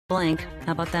blank.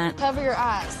 How about that? Cover your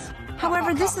eyes.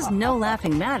 However, this is no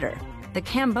laughing matter. The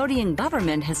Cambodian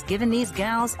government has given these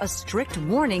gals a strict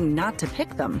warning not to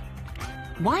pick them.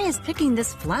 Why is picking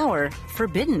this flower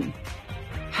forbidden?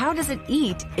 How does it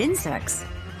eat insects?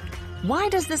 Why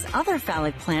does this other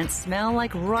phallic plant smell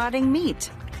like rotting meat?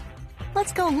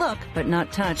 Let's go look, but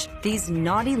not touch, these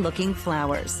naughty-looking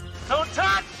flowers. Don't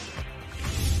touch!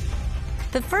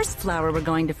 The first flower we're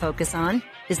going to focus on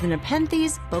is the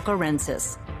Nepenthes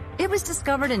bocarensis. It was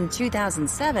discovered in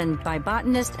 2007 by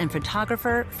botanist and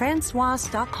photographer Francois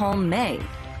Stockholm May.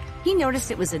 He noticed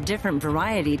it was a different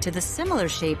variety to the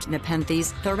similar-shaped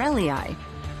Nepenthes thorelii.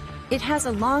 It has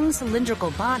a long cylindrical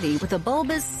body with a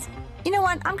bulbous... You know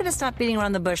what? I'm going to stop beating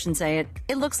around the bush and say it.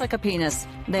 It looks like a penis.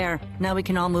 There. Now we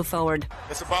can all move forward.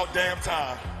 It's about damn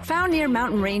time. Found near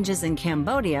mountain ranges in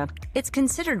Cambodia, it's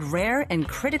considered rare and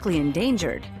critically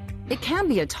endangered. It can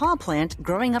be a tall plant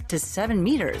growing up to 7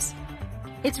 meters.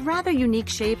 Its rather unique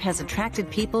shape has attracted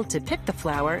people to pick the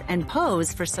flower and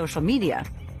pose for social media.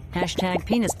 Hashtag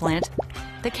penis plant.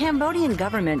 The Cambodian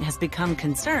government has become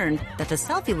concerned that the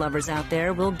selfie lovers out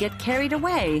there will get carried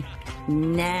away.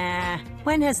 Nah,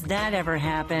 when has that ever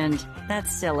happened?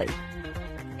 That's silly.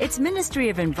 Its Ministry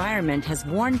of Environment has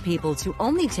warned people to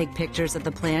only take pictures of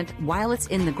the plant while it's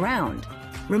in the ground.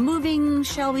 Removing,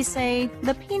 shall we say,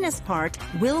 the penis part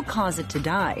will cause it to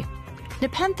die.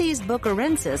 Nepenthes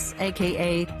bocarensis,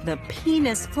 aka the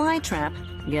penis flytrap,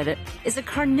 get it, is a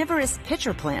carnivorous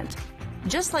pitcher plant.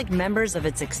 Just like members of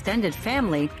its extended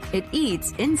family, it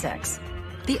eats insects.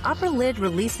 The upper lid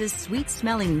releases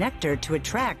sweet-smelling nectar to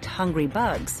attract hungry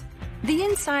bugs. The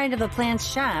inside of the plant's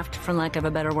shaft, for lack of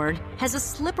a better word, has a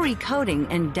slippery coating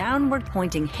and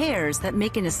downward-pointing hairs that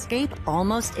make an escape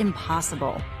almost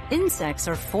impossible. Insects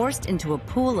are forced into a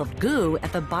pool of goo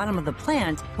at the bottom of the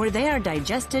plant where they are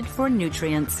digested for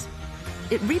nutrients.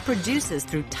 It reproduces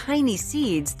through tiny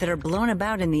seeds that are blown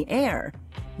about in the air.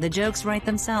 The jokes write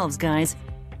themselves, guys.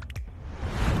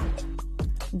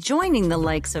 Joining the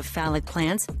likes of phallic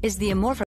plants is the amorphous